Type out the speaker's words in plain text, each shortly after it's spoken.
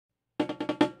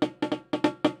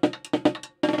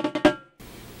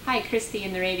Hi, Kristi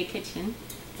in the Rada Kitchen,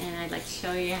 and I'd like to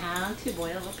show you how to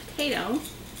boil a potato.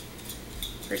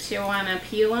 First you'll want to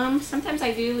peel them. Sometimes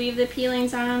I do leave the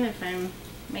peelings on if I'm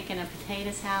making a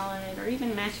potato salad or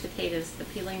even mashed potatoes. The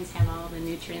peelings have all the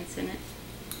nutrients in it.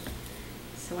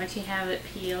 So once you have it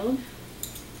peeled,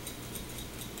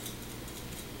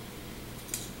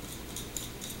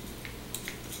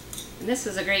 and this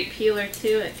is a great peeler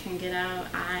too. It can get out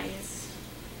eyes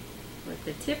with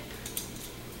the tip.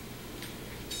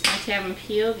 Once you have them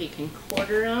peeled, you can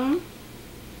quarter them,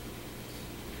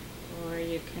 or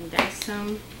you can dice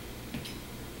them.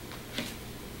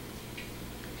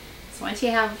 So once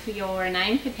you have your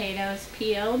 9 potatoes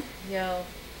peeled, you'll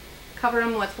cover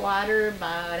them with water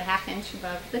about a ½ inch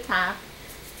above the top.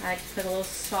 I just put a little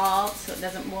salt so it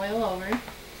doesn't boil over.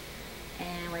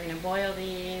 And we're going to boil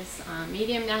these on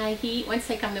medium to high heat. Once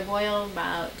they come to boil,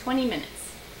 about 20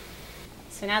 minutes.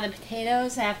 So now the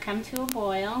potatoes have come to a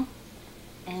boil,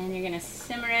 and you're going to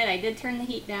simmer it. I did turn the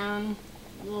heat down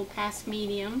a little past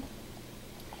medium,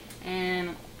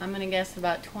 and I'm going to guess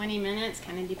about 20 minutes.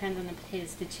 Kind of depends on the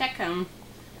potatoes. To check them,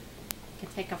 you can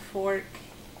take a fork,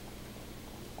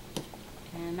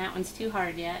 and that one's too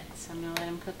hard yet, so I'm going to let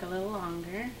them cook a little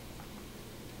longer.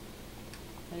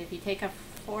 But if you take a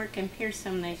fork and pierce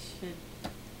them, they should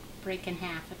break in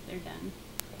half if they're done.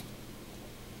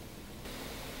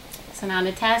 So now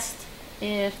to test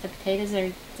if the potatoes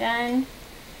are done,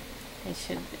 they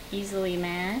should easily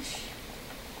mash.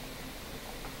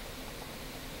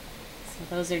 So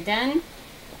those are done.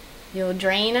 You'll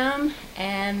drain them,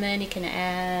 and then you can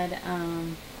add,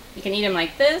 you can eat them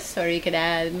like this, or you could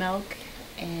add milk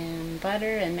and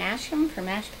butter and mash them for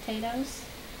mashed potatoes.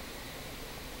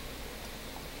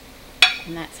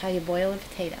 And that's how you boil a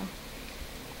potato.